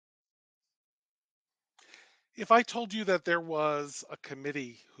If I told you that there was a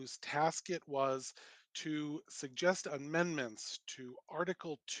committee whose task it was to suggest amendments to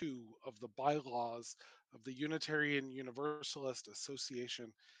Article 2 of the bylaws of the Unitarian Universalist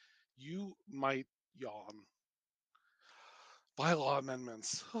Association, you might yawn. Bylaw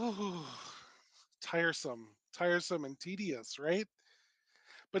amendments. Oh, tiresome and tedious, right?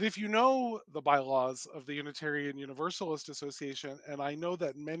 But if you know the bylaws of the Unitarian Universalist Association, and I know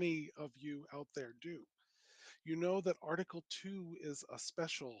that many of you out there do, you know that Article 2 is a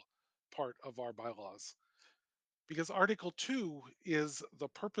special part of our bylaws because Article 2 is the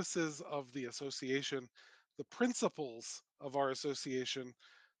purposes of the association, the principles of our association,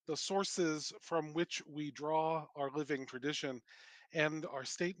 the sources from which we draw our living tradition, and our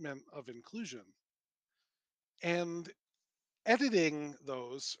statement of inclusion. And editing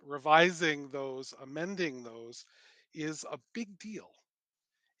those, revising those, amending those is a big deal.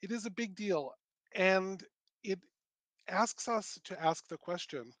 It is a big deal. And it asks us to ask the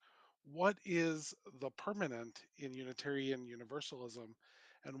question, what is the permanent in Unitarian Universalism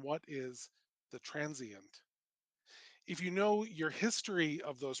and what is the transient? If you know your history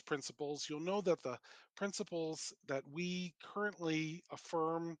of those principles, you'll know that the principles that we currently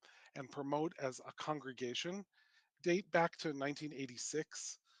affirm and promote as a congregation date back to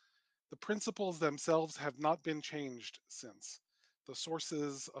 1986. The principles themselves have not been changed since. The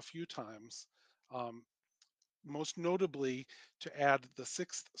sources a few times, um, most notably to add the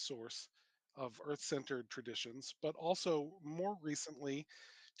sixth source of earth centered traditions, but also more recently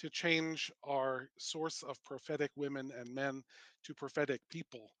to change our source of prophetic women and men to prophetic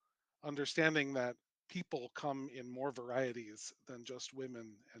people, understanding that people come in more varieties than just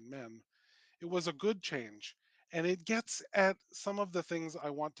women and men. It was a good change, and it gets at some of the things I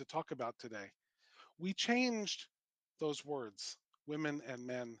want to talk about today. We changed those words, women and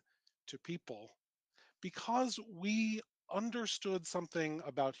men, to people because we understood something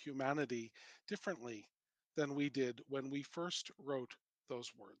about humanity differently than we did when we first wrote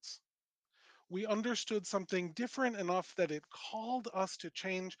those words. We understood something different enough that it called us to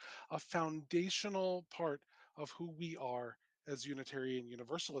change a foundational part of who we are as Unitarian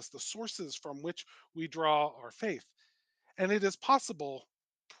Universalists, the sources from which we draw our faith. And it is possible,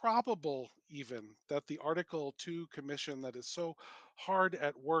 probable even, that the Article 2 Commission that is so hard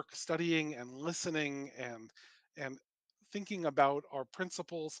at work studying and listening and thinking about our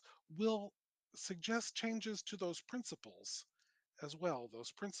principles will suggest changes to those principles as well,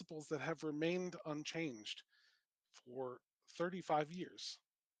 those principles that have remained unchanged for 35 years.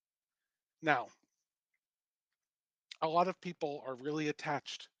 Now, a lot of people are really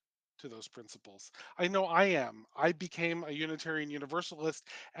attached to those principles. I know I am. I became a Unitarian Universalist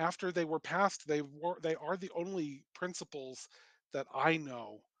after they were passed. They are the only principles that I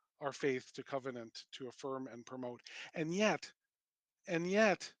know are faith to covenant to affirm and promote. And yet, and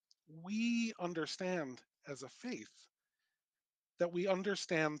yet, we understand as a faith that we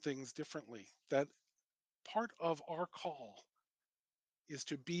understand things differently. That part of our call is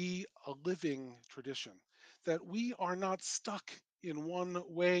to be a living tradition, that we are not stuck in one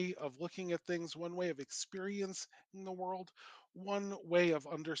way of looking at things, one way of experiencing the world, one way of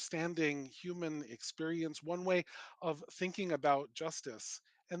understanding human experience, one way of thinking about justice.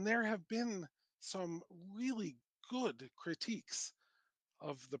 And there have been some really good critiques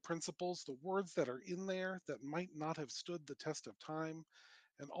of the principles, the words that are in there that might not have stood the test of time,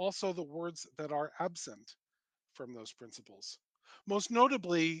 and also the words that are absent from those principles. Most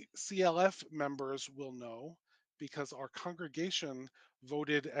notably, CLF members will know because our congregation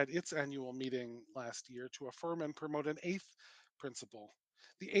voted at its annual meeting last year to affirm and promote an eighth principle.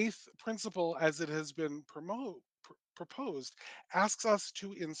 The eighth principle, as it has been proposed, asks us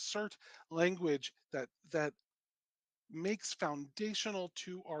to insert language that makes foundational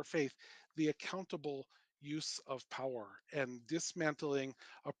to our faith the accountable use of power and dismantling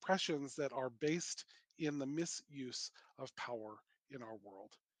oppressions that are based in the misuse of power in our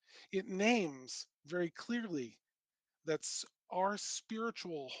world. It names very clearly that our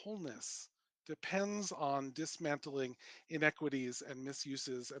spiritual wholeness depends on dismantling inequities and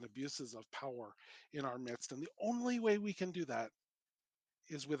misuses and abuses of power in our midst. And the only way we can do that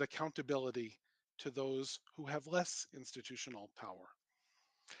is with accountability to those who have less institutional power.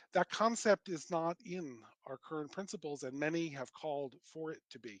 That concept is not in our current principles, and many have called for it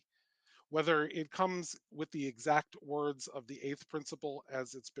to be. Whether it comes with the exact words of the eighth principle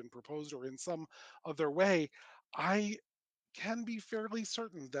as it's been proposed or in some other way, I can be fairly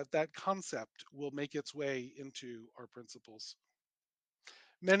certain that that concept will make its way into our principles.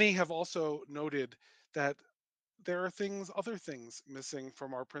 Many have also noted that there are other things missing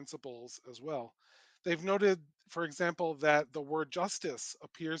from our principles as well. They've noted, for example, that the word justice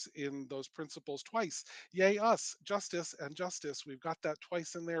appears in those principles twice. Yea, us, justice and justice. We've got that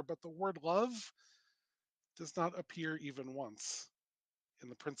twice in there, but the word love does not appear even once in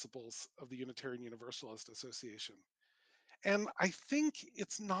the principles of the Unitarian Universalist Association. And I think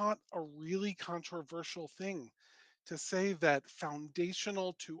it's not a really controversial thing to say that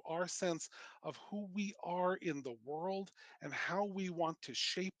foundational to our sense of who we are in the world and how we want to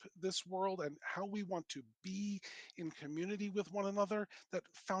shape this world and how we want to be in community with one another, that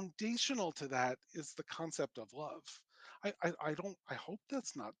foundational to that is the concept of love. I hope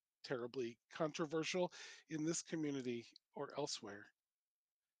that's not terribly controversial in this community or elsewhere.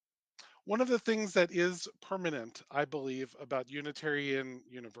 One of the things that is permanent, I believe, about Unitarian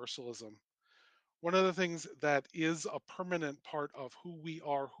Universalism, one of the things that is a permanent part of who we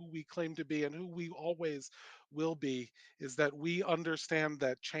are, who we claim to be, and who we always will be, is that we understand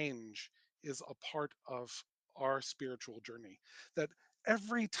that change is a part of our spiritual journey. That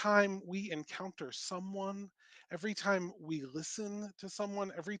every time we encounter someone, every time we listen to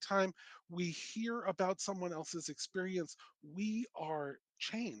someone, every time we hear about someone else's experience, we are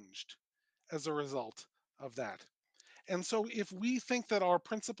changed as a result of that. And so, if we think that our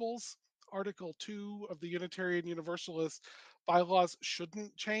principles, Article 2 of the Unitarian Universalist bylaws,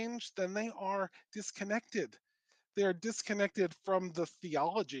 shouldn't change, then they are disconnected. They are disconnected from the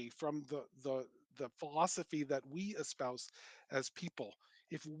theology, from the philosophy that we espouse as people.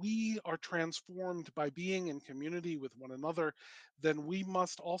 If we are transformed by being in community with one another, then we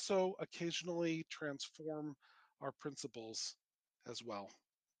must also occasionally transform our principles as well.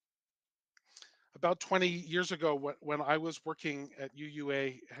 About 20 years ago, when I was working at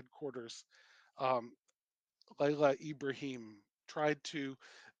UUA headquarters, um, Layla Ibrahim tried to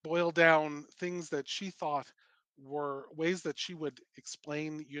boil down things that she thought were ways that she would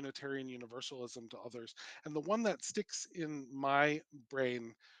explain Unitarian Universalism to others. And the one that sticks in my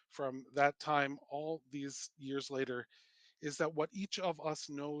brain from that time, all these years later, is that what each of us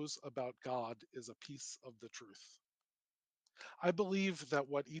knows about God is a piece of the truth. I believe that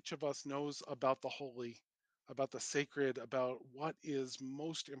what each of us knows about the holy, about the sacred, about what is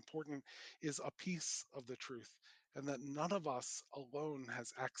most important is a piece of the truth, and that none of us alone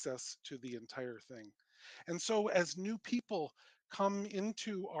has access to the entire thing. And so, as new people come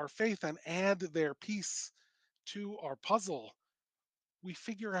into our faith and add their piece to our puzzle, we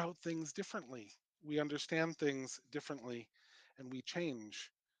figure out things differently. We understand things differently, and we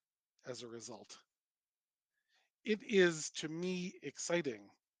change as a result. It is, to me, exciting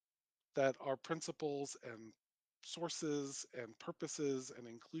that our principles and sources and purposes and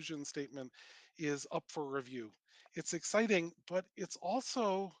inclusion statement is up for review. It's exciting, but it's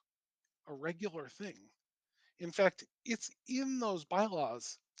also a regular thing. In fact, it's in those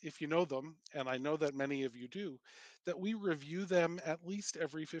bylaws, if you know them, and I know that many of you do, that we review them at least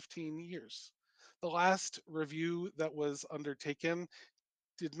every 15 years. The last review that was undertaken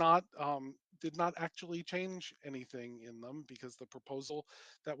did not actually change anything in them because the proposal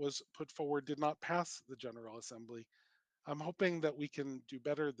that was put forward did not pass the General Assembly. I'm hoping that we can do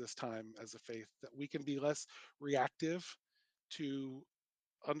better this time as a faith, that we can be less reactive to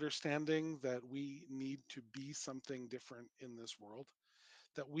understanding that we need to be something different in this world,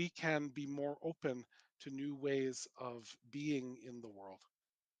 that we can be more open to new ways of being in the world.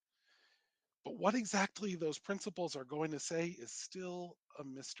 But what exactly those principles are going to say is still a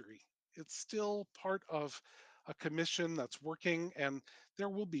mystery. It's still part of a commission that's working, and there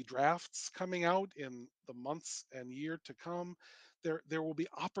will be drafts coming out in the months and year to come. There will be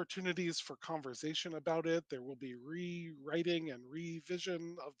opportunities for conversation about it. There will be rewriting and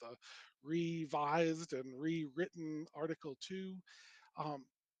revision of the revised and rewritten Article 2. Um,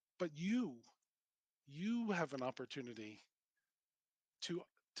 but you have an opportunity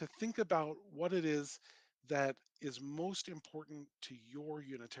to think about what it is that is most important to your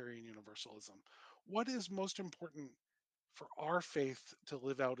Unitarian Universalism. What is most important for our faith to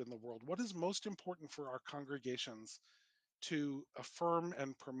live out in the world? What is most important for our congregations to affirm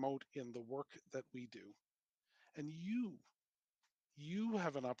and promote in the work that we do? And you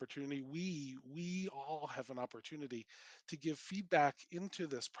have an opportunity, we all have an opportunity to give feedback into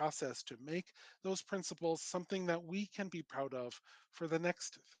this process to make those principles something that we can be proud of for the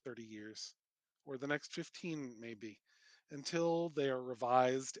next 30 years or the next 15 maybe, until they are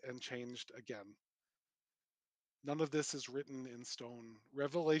revised and changed again. None of this is written in stone.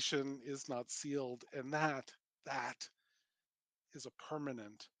 Revelation is not sealed, and that is a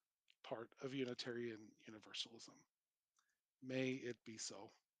permanent part of Unitarian Universalism. May it be so.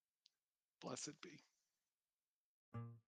 Blessed be.